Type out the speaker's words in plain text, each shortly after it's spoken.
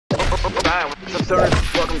Hi, what's up,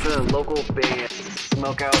 stoners? Welcome to the local band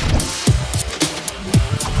Smokeout.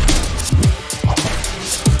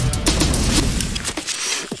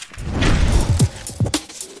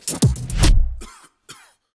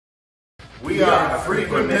 We are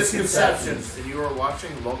Frequent Misconceptions, and you are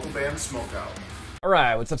watching local band Smokeout.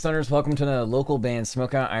 Alright, what's up, stoners? Welcome to the local band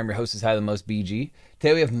Smokeout. I'm your host, is High the Most BG.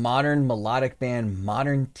 Today we have modern melodic band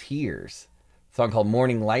Modern Tears. A song called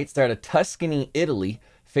Morning Lights. They're out of Tuscany, Italy.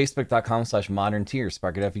 Facebook.com/Modern Tears.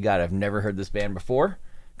 Spark it up if you got it. I've never heard this band before.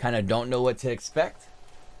 Kind of don't know what to expect.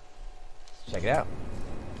 Check it out.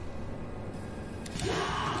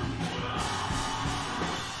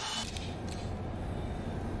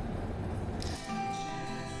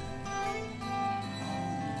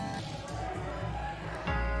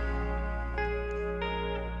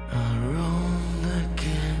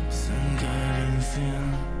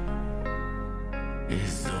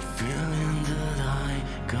 It's the feeling that I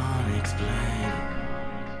can't explain.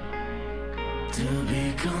 To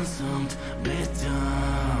be consumed, bit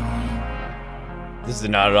down. This is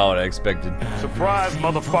not at all what I expected. Surprise,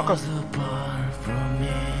 motherfucker! Apart from me.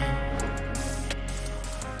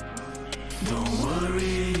 Don't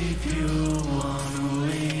worry if you wanna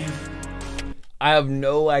leave. I have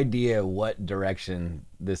no idea what direction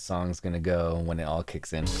this song's gonna go when it all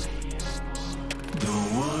kicks in.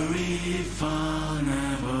 Don't worry if I'll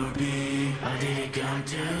never be. I didn't come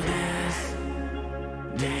to this.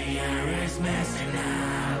 The air is messing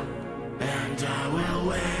now, and I will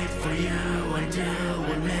wait for you until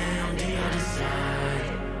we're on the other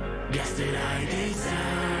side. Guess that I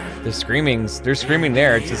deserve. They're screaming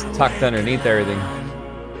there. It's just tucked underneath everything.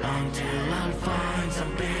 Until I'll find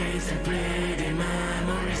some peace and fleeting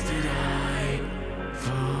memories that I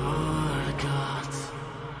forgot.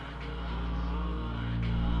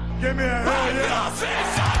 Give me a hell yeah!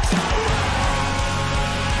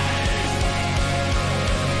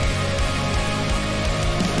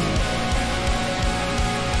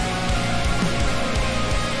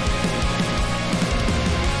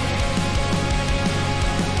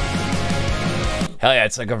 Hell yeah,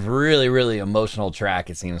 it's like a really, really emotional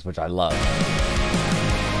track, it seems, which I love.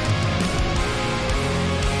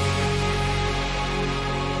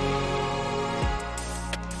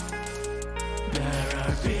 There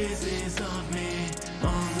are pieces of me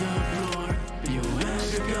on the floor. You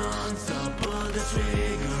have your gun, so pull the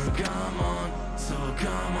trigger. Come on, so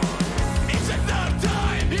come on. It's the third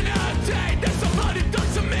time in a day that somebody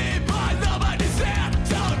talks to me, but nobody's there.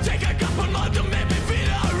 So take a couple more to make me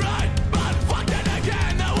feel alright. But fuck that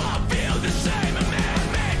again, now I feel the same. I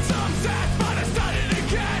made some sense, but I started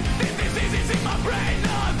again. This disease is in my brain,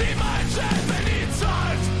 not in my chest, and it's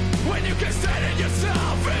hard when you can stand it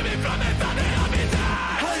yourself. Free me from the thought that I'll be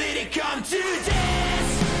dead. How did it come to this?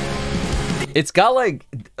 It's got like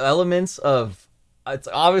elements of, it's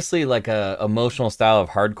obviously like a emotional style of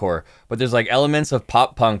hardcore, but there's like elements of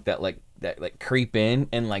pop punk that creep in,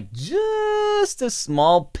 and like just a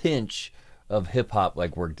small pinch of hip hop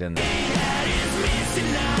like worked in there. That is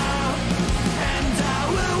missing now, and I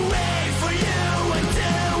will wait for you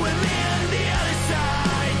until we're on the other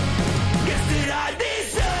side. Guess that I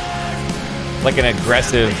deserve Like an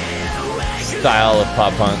aggressive style of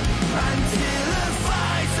pop punk. until I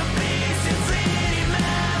find some peace and fleeting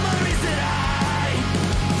memories that I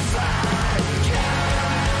forgot.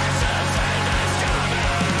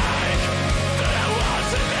 That I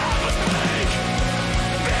wasn't ever speak.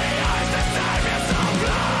 The eyes that stare me so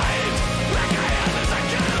blind, like I am as I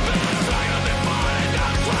could have been struggling before, and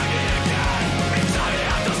I'm struggling again. It's only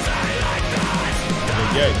hard to say like that.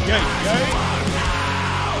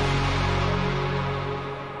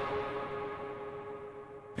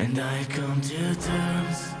 And I come to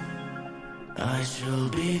terms, I shall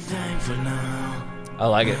be thankful now. I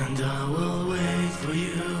like it. And I will wait for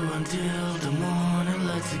you until the morning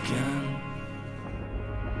lights again.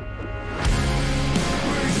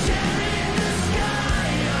 We're sharing the sky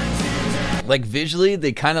until Like visually,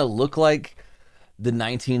 they kind of look like the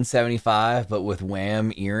 1975, but with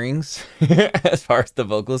Wham earrings, as far as the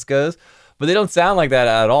vocals goes. But they don't sound like that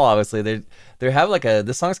at all. Obviously, they have like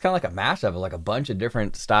this song's kind of like a mashup of like a bunch of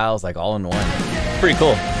different styles, like all in one. It's pretty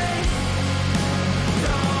cool.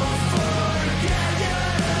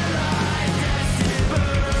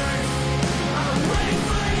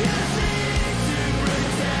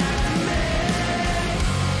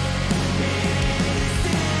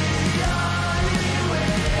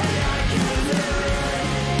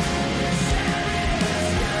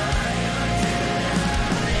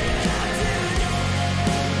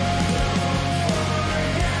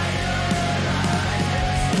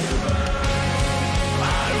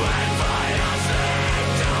 I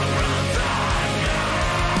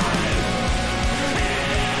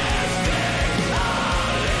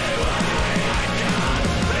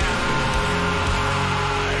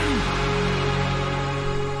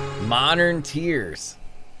Modern Tears.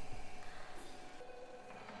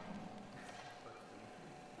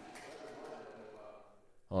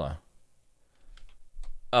 Hold on.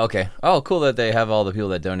 Oh, okay. Oh, cool that they have all the people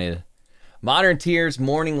that donated. Modern Tears,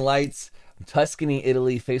 Morning Lights, Tuscany,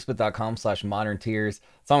 Italy, Facebook.com/Modern Tears. The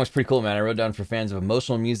song was pretty cool, man. I wrote down for fans of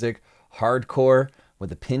emotional music, hardcore,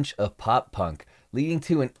 with a pinch of pop punk, leading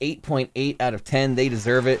to an 8.8 out of 10. They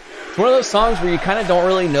deserve it. It's one of those songs where you kind of don't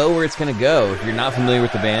really know where it's going to go if you're not familiar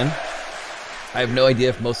with the band. I have no idea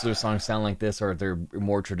if most of their songs sound like this or if they're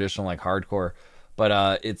more traditional like hardcore.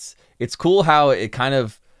 But it's cool how it kind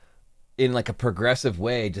of, in like a progressive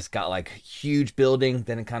way, just got like huge building,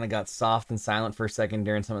 then it kind of got soft and silent for a second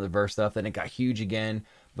during some of the verse stuff, then it got huge again,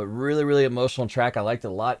 but really, really emotional track. I liked it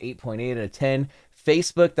a lot. 8.8 out of 10.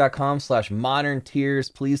 Facebook.com/Modern Tears.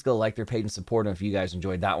 Please go like their page and support them if you guys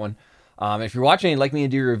enjoyed that one. If you're watching and you'd like me to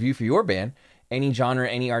do a review for your band, any genre,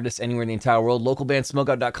 any artist, anywhere in the entire world,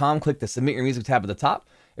 localbandsmokeout.com, click the Submit Your Music tab at the top.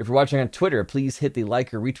 If you're watching on Twitter, please hit the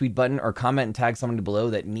like or retweet button or comment and tag someone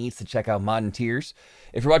below that needs to check out Modern Tears.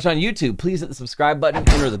 If you're watching on YouTube, please hit the subscribe button,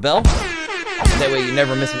 enter the bell. That way you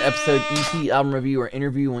never miss an episode, EP, album review, or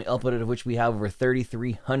interview when we upload it, of which we have over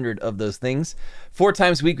 3,300 of those things. 4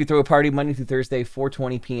 times a week we throw a party, Monday through Thursday,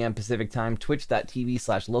 4:20 p.m. Pacific time,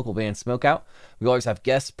 twitch.tv/localbandsmokeout. We always have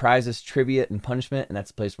guests, prizes, trivia, and punishment, and that's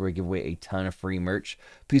a place where we give away a ton of free merch.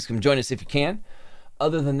 Please come join us if you can.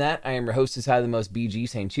 Other than that, I am your hostess, High the Most BG,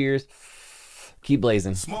 saying cheers. Keep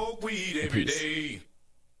blazing. Smoke weed every day.